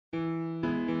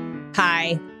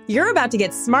Hi, you're about to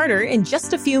get smarter in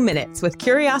just a few minutes with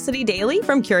Curiosity Daily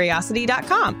from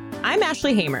Curiosity.com. I'm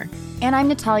Ashley Hamer. And I'm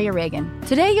Natalia Reagan.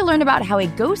 Today you'll learn about how a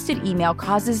ghosted email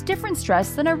causes different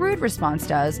stress than a rude response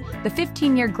does, the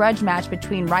 15-year grudge match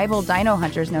between rival dino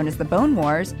hunters known as the Bone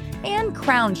Wars, and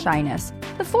crown shyness,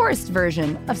 the forest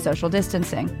version of social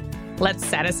distancing. Let's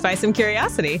satisfy some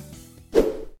curiosity.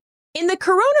 In the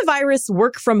coronavirus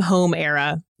work-from-home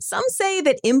era, some say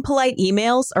that impolite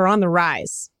emails are on the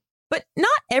rise. But not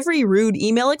every rude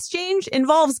email exchange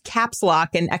involves caps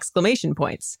lock and exclamation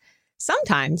points.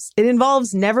 Sometimes it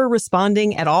involves never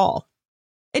responding at all.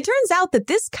 It turns out that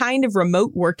this kind of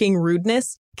remote working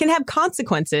rudeness can have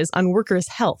consequences on workers'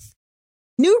 health.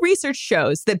 New research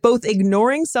shows that both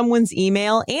ignoring someone's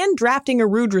email and drafting a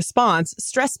rude response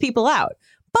stress people out,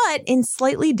 but in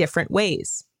slightly different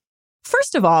ways.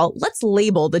 First of all, let's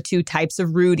label the two types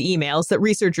of rude emails that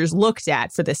researchers looked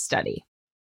at for this study.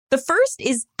 The first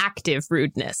is active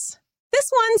rudeness. This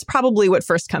one's probably what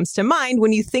first comes to mind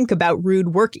when you think about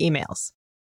rude work emails.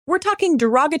 We're talking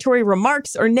derogatory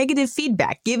remarks or negative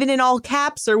feedback given in all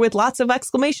caps or with lots of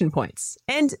exclamation points,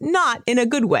 and not in a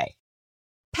good way.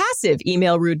 Passive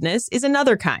email rudeness is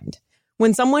another kind,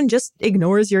 when someone just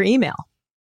ignores your email.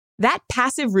 That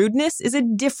passive rudeness is a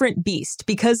different beast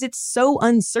because it's so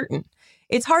uncertain.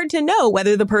 It's hard to know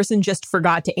whether the person just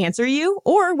forgot to answer you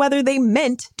or whether they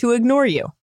meant to ignore you.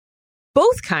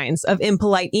 Both kinds of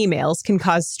impolite emails can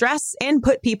cause stress and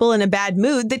put people in a bad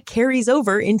mood that carries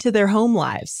over into their home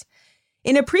lives.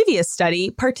 In a previous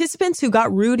study, participants who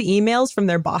got rude emails from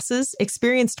their bosses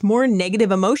experienced more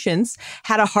negative emotions,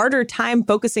 had a harder time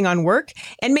focusing on work,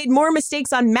 and made more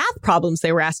mistakes on math problems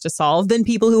they were asked to solve than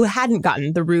people who hadn't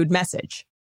gotten the rude message.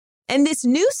 And this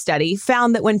new study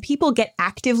found that when people get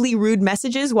actively rude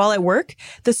messages while at work,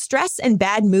 the stress and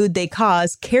bad mood they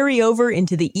cause carry over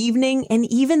into the evening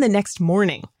and even the next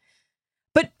morning.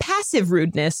 But passive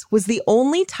rudeness was the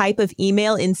only type of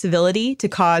email incivility to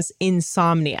cause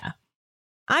insomnia.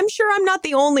 I'm sure I'm not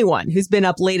the only one who's been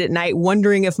up late at night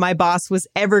wondering if my boss was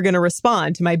ever going to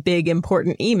respond to my big,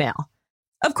 important email.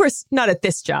 Of course, not at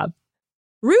this job.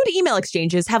 Rude email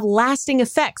exchanges have lasting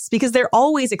effects because they're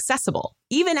always accessible,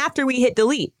 even after we hit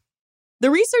delete.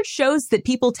 The research shows that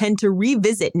people tend to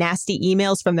revisit nasty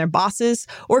emails from their bosses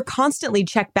or constantly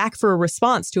check back for a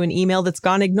response to an email that's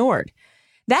gone ignored.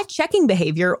 That checking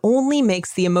behavior only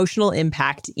makes the emotional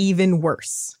impact even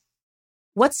worse.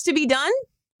 What's to be done?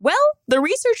 Well, the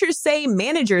researchers say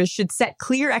managers should set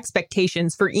clear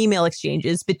expectations for email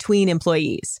exchanges between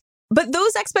employees. But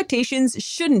those expectations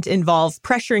shouldn't involve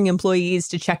pressuring employees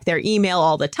to check their email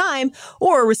all the time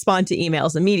or respond to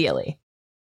emails immediately.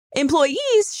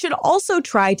 Employees should also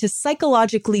try to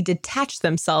psychologically detach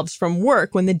themselves from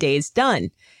work when the day's done.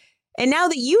 And now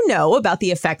that you know about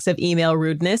the effects of email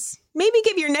rudeness, maybe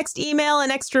give your next email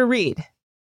an extra read.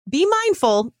 Be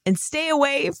mindful and stay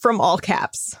away from all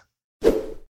caps.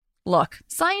 Look,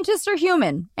 scientists are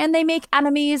human, and they make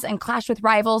enemies and clash with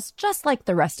rivals just like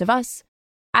the rest of us.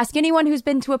 Ask anyone who's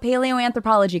been to a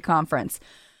paleoanthropology conference.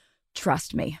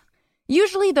 Trust me.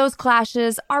 Usually those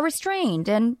clashes are restrained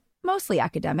and mostly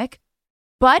academic.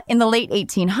 But in the late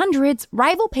 1800s,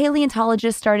 rival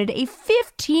paleontologists started a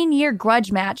 15-year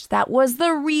grudge match that was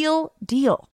the real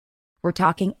deal. We're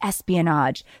talking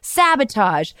espionage,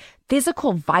 sabotage,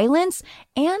 physical violence,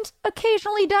 and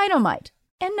occasionally dynamite.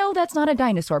 And no, that's not a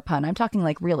dinosaur pun. I'm talking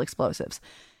like real explosives.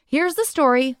 Here's the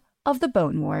story of the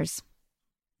Bone Wars.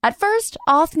 At first,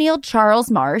 Othniel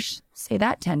Charles Marsh, say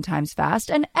that 10 times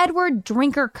fast, and Edward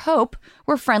Drinker Cope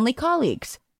were friendly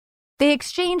colleagues. They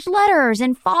exchanged letters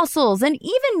and fossils and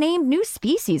even named new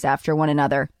species after one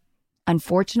another.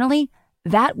 Unfortunately,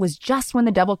 that was just when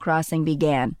the double-crossing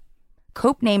began.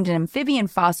 Cope named an amphibian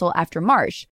fossil after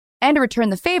Marsh, and to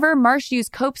return the favor, Marsh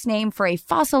used Cope's name for a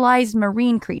fossilized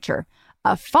marine creature,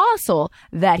 a fossil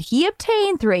that he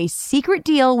obtained through a secret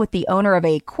deal with the owner of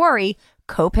a quarry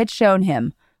Cope had shown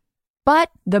him.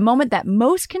 But the moment that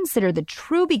most consider the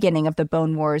true beginning of the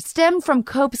Bone Wars stemmed from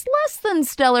Cope's less than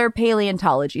stellar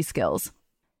paleontology skills.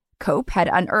 Cope had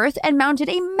unearthed and mounted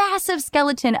a massive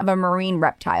skeleton of a marine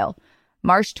reptile.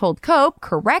 Marsh told Cope,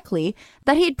 correctly,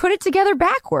 that he'd put it together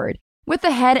backward, with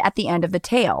the head at the end of the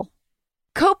tail.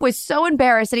 Cope was so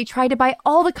embarrassed that he tried to buy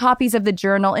all the copies of the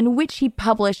journal in which he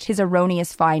published his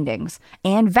erroneous findings,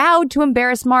 and vowed to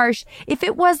embarrass Marsh if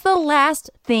it was the last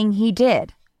thing he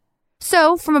did.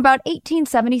 So, from about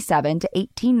 1877 to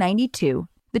 1892,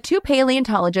 the two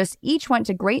paleontologists each went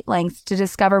to great lengths to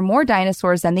discover more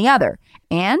dinosaurs than the other,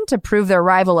 and to prove their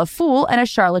rival a fool and a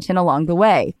charlatan along the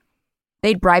way.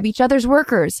 They'd bribe each other's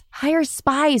workers, hire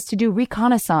spies to do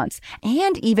reconnaissance,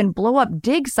 and even blow up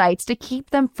dig sites to keep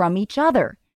them from each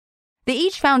other. They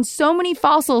each found so many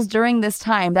fossils during this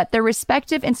time that their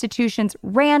respective institutions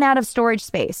ran out of storage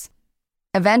space.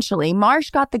 Eventually, Marsh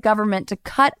got the government to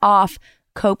cut off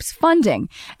Cope's funding,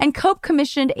 and Cope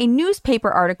commissioned a newspaper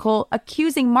article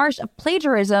accusing Marsh of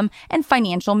plagiarism and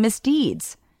financial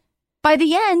misdeeds. By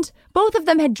the end, both of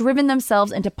them had driven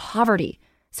themselves into poverty,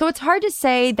 so it's hard to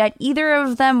say that either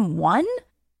of them won.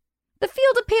 The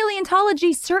field of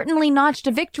paleontology certainly notched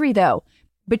a victory, though.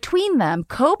 Between them,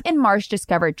 Cope and Marsh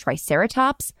discovered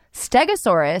Triceratops,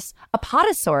 Stegosaurus,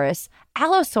 Apatosaurus,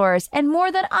 Allosaurus, and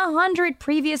more than 100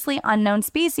 previously unknown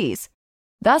species,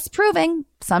 thus proving,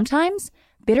 sometimes,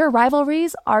 bitter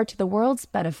rivalries are to the world's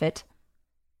benefit.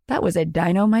 That was a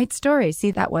dynamite story.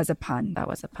 See, that was a pun.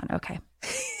 Okay.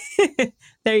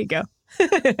 There you go.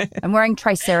 I'm wearing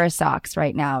Triceratops socks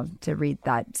right now to read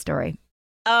that story.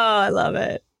 Oh, I love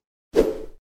it.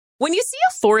 When you see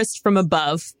a forest from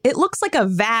above, it looks like a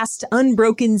vast,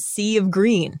 unbroken sea of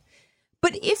green.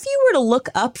 But if you were to look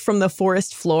up from the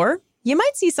forest floor, you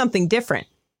might see something different.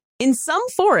 In some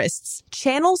forests,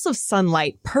 channels of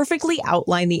sunlight perfectly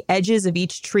outline the edges of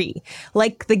each tree,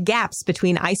 like the gaps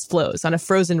between ice flows on a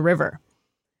frozen river.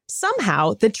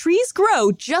 Somehow, the trees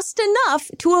grow just enough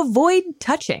to avoid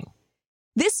touching.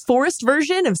 This forest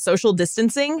version of social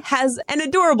distancing has an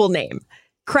adorable name,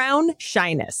 crown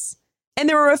shyness. And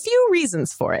there are a few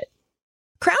reasons for it.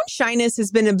 Crown shyness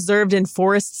has been observed in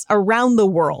forests around the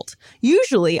world,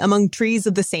 usually among trees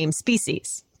of the same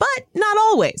species, but not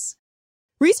always.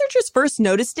 Researchers first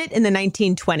noticed it in the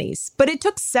 1920s, but it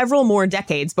took several more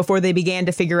decades before they began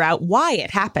to figure out why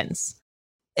it happens.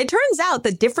 It turns out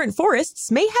that different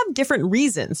forests may have different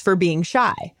reasons for being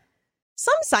shy.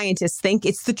 Some scientists think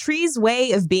it's the tree's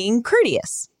way of being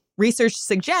courteous. Research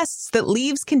suggests that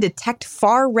leaves can detect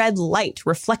far red light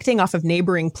reflecting off of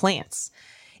neighboring plants.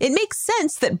 It makes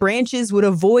sense that branches would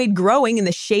avoid growing in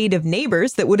the shade of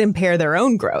neighbors that would impair their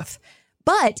own growth.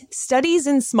 But studies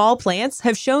in small plants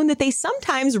have shown that they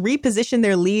sometimes reposition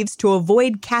their leaves to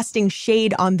avoid casting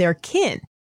shade on their kin,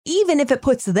 even if it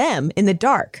puts them in the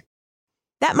dark.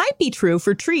 That might be true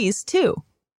for trees, too.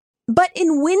 But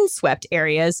in windswept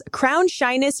areas, crown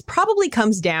shyness probably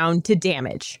comes down to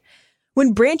damage.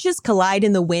 When branches collide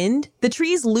in the wind, the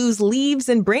trees lose leaves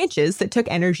and branches that took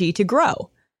energy to grow.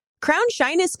 Crown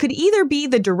shyness could either be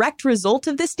the direct result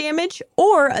of this damage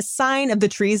or a sign of the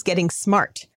trees getting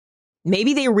smart.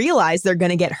 Maybe they realize they're going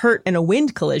to get hurt in a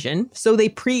wind collision, so they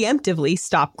preemptively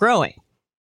stop growing.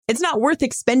 It's not worth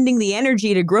expending the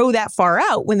energy to grow that far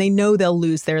out when they know they'll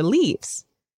lose their leaves.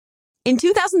 In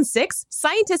 2006,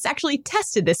 scientists actually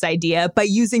tested this idea by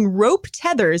using rope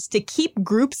tethers to keep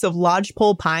groups of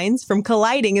lodgepole pines from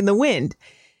colliding in the wind.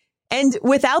 And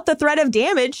without the threat of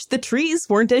damage, the trees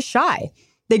weren't as shy.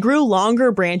 They grew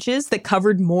longer branches that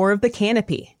covered more of the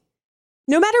canopy.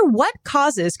 No matter what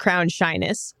causes crown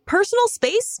shyness, personal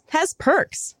space has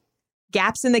perks.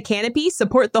 Gaps in the canopy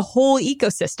support the whole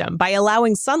ecosystem by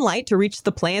allowing sunlight to reach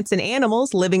the plants and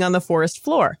animals living on the forest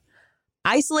floor.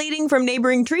 Isolating from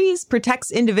neighboring trees protects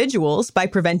individuals by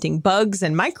preventing bugs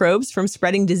and microbes from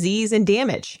spreading disease and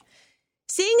damage.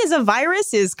 Seeing as a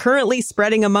virus is currently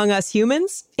spreading among us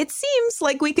humans, it seems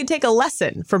like we could take a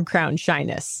lesson from crown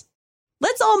shyness.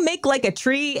 Let's all make like a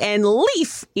tree and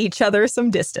leaf each other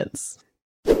some distance.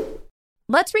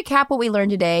 Let's recap what we learned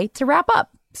today to wrap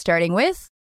up, starting with,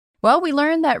 we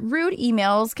learned that rude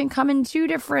emails can come in two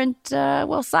different,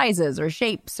 sizes or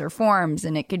shapes or forms,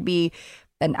 and it could be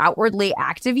an outwardly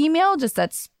active email, just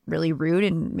that's really rude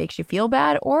and makes you feel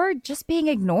bad, or just being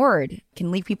ignored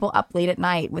can leave people up late at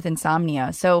night with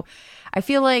insomnia. So I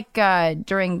feel like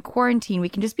during quarantine, we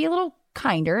can just be a little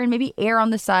kinder and maybe err on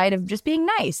the side of just being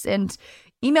nice and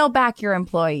email back your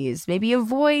employees. Maybe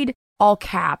avoid all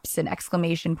caps and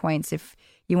exclamation points if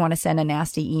you want to send a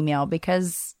nasty email,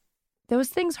 because those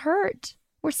things hurt.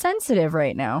 We're sensitive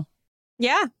right now.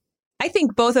 Yeah. I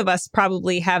think both of us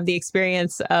probably have the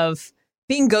experience of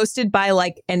being ghosted by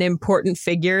like an important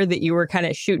figure that you were kind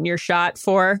of shooting your shot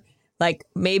for. Like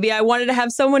maybe I wanted to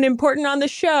have someone important on the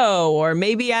show, or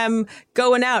maybe I'm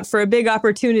going out for a big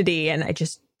opportunity and I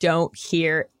just don't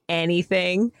hear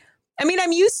anything. I mean,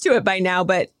 I'm used to it by now,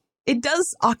 but it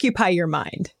does occupy your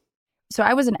mind. So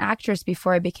I was an actress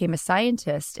before I became a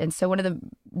scientist. And so one of the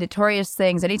notorious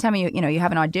things, anytime you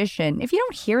have an audition, if you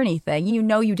don't hear anything, you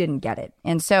know you didn't get it.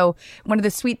 And so one of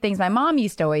the sweet things my mom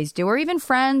used to always do, or even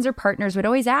friends or partners would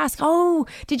always ask, oh,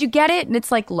 did you get it? And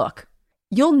it's like, look,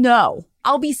 You'll know.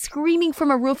 I'll be screaming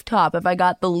from a rooftop if I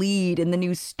got the lead in the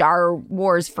new Star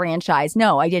Wars franchise.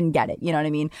 No, I didn't get it. You know what I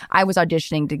mean? I was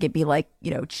auditioning to be like,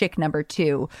 chick number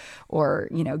 2 or,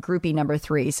 groupie number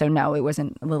 3. So no, it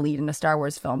wasn't the lead in a Star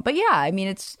Wars film. But yeah, I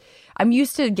mean, I'm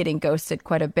used to getting ghosted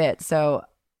quite a bit. So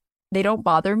they don't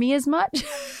bother me as much.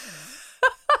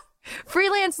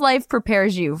 Freelance life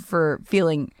prepares you for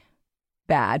feeling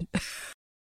bad.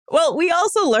 Well, we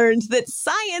also learned that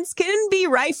science can be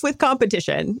rife with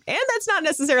competition, and that's not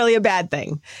necessarily a bad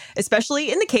thing, especially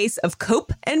in the case of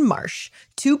Cope and Marsh,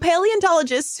 2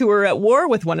 paleontologists who were at war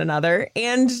with one another,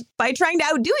 and by trying to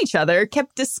outdo each other,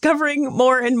 kept discovering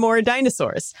more and more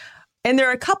dinosaurs. And there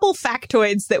are a couple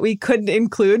factoids that we couldn't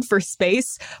include for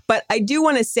space, but I do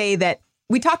want to say that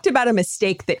we talked about a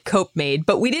mistake that Cope made,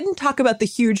 but we didn't talk about the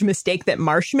huge mistake that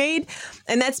Marsh made,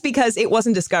 and that's because it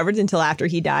wasn't discovered until after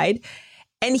he died.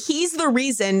 And he's the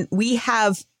reason we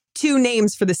have 2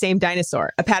 names for the same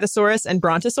dinosaur, Apatosaurus and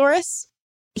Brontosaurus.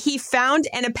 He found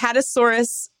an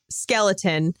Apatosaurus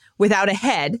skeleton without a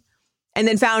head and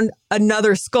then found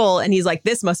another skull. And he's like,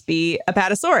 this must be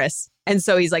Apatosaurus. And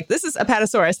so he's like, this is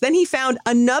Apatosaurus. Then he found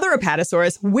another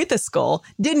Apatosaurus with a skull,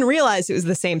 didn't realize it was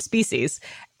the same species,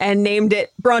 and named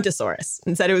it Brontosaurus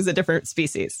and said it was a different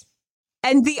species.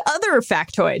 And the other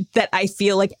factoid that I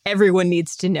feel like everyone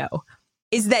needs to know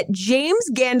is that James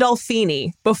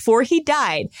Gandolfini, before he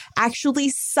died, actually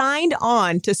signed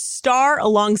on to star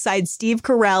alongside Steve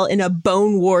Carell in a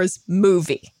Bone Wars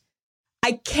movie.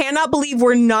 I cannot believe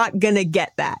we're not going to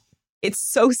get that. It's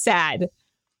so sad.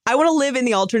 I want to live in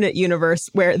the alternate universe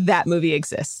where that movie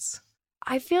exists.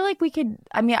 I feel like we could,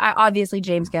 obviously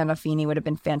James Gandolfini would have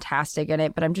been fantastic in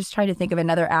it, but I'm just trying to think of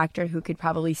another actor who could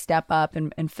probably step up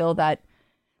and fill that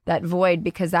void,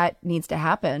 because that needs to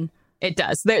happen. It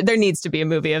does. There needs to be a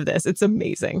movie of this. It's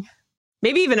amazing.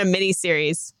 Maybe even a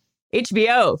mini-series.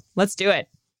 HBO, let's do it.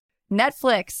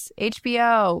 Netflix,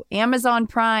 HBO, Amazon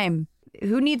Prime.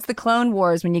 Who needs the Clone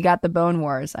Wars when you got the Bone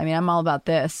Wars? I mean, I'm all about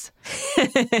this.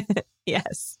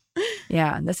 Yes.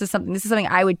 Yeah, this is something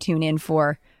I would tune in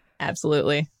for.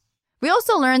 Absolutely. We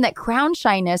also learned that crown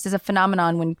shyness is a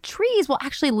phenomenon when trees will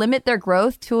actually limit their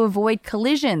growth to avoid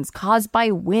collisions caused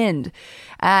by wind.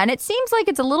 And it seems like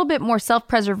it's a little bit more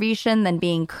self-preservation than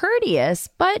being courteous,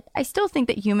 but I still think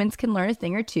that humans can learn a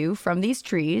thing or two from these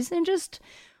trees and just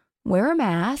wear a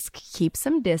mask, keep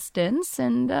some distance,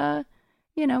 and,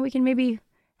 we can maybe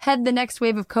head the next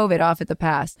wave of COVID off at the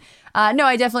pass. No,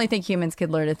 I definitely think humans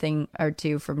could learn a thing or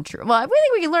two from trees. Well, I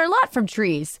think we can learn a lot from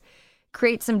trees.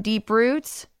 Create some deep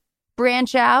roots.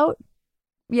 Branch out.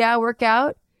 Yeah, work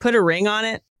out. Put a ring on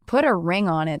it. Put a ring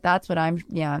on it. That's what I'm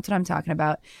talking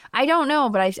about. I don't know,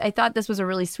 but I thought this was a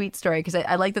really sweet story because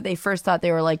I like that they first thought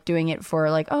they were like doing it for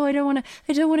like, oh, I don't want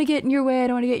to get in your way. I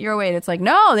don't want to get in your way. And it's like,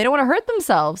 no, they don't want to hurt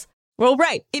themselves. Well,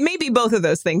 right. It may be both of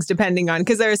those things depending on,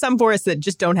 because there are some forests that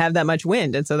just don't have that much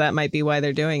wind. And so that might be why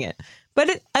they're doing it.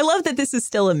 But I love that this is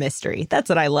still a mystery. That's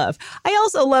what I love. I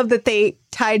also love that they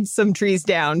tied some trees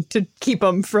down to keep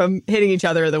them from hitting each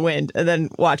other in the wind and then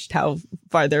watched how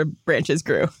far their branches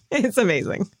grew. It's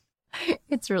amazing.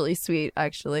 It's really sweet,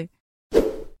 actually.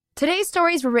 Today's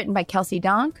stories were written by Kelsey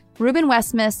Donk, Ruben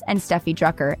Westmus, and Steffi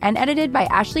Drucker, and edited by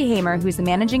Ashley Hamer, who's the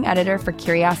managing editor for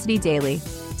Curiosity Daily.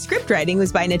 Script writing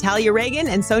was by Natalia Reagan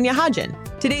and Sonia Hodgen.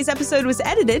 Today's episode was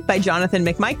edited by Jonathan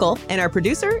McMichael, and our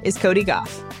producer is Cody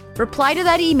Goff. Reply to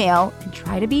that email and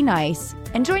try to be nice.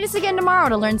 And join us again tomorrow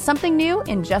to learn something new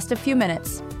in just a few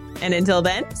minutes. And until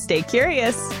then, stay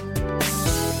curious.